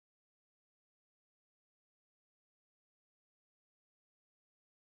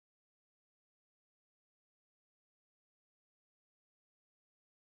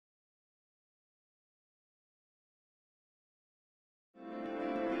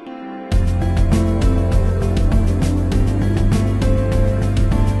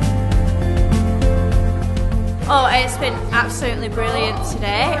been absolutely brilliant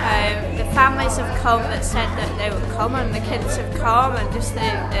today. The families have come that said that they would come, and the kids have come, and just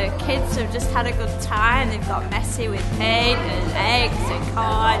the kids have just had a good time. They've got messy with paint and eggs and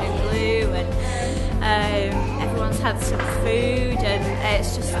card and glue, and everyone's had some food, and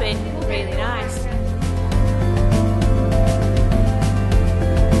it's just been really nice.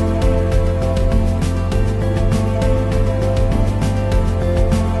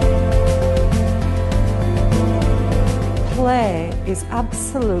 Play is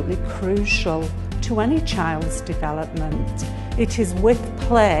absolutely crucial to any child's development. It is with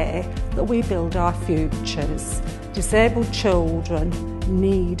play that we build our futures. Disabled children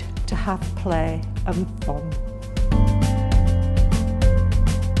need to have play and fun.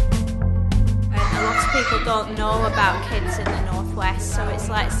 A lot of people don't know about kids in the Northwest, so it's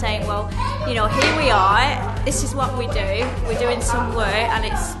like saying, well, you know, here we are, this is what we do, we're doing some work, and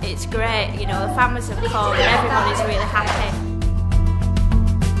it's great, you know, the families have come and everybody's really happy.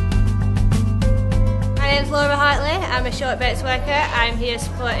 My name's Laura Hartley, I'm a short breaks worker. I'm here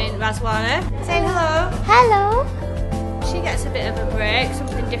supporting Razwana. Saying hello. Hello. She gets a bit of a break,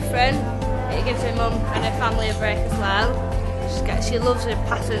 something different. It gives her mum and her family a break as well. She loves her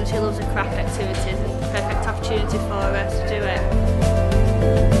pattern, she loves her craft activities. It's a perfect opportunity for her to do it.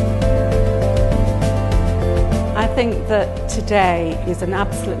 I think that today is an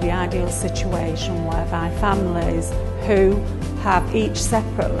absolutely ideal situation whereby families who have each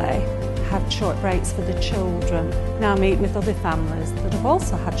separately had short breaks for the children now meet with other families that have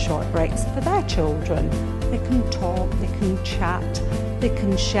also had short breaks for their children. They can talk, they can chat, they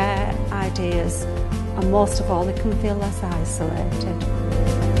can share ideas, and most of all they can feel less isolated.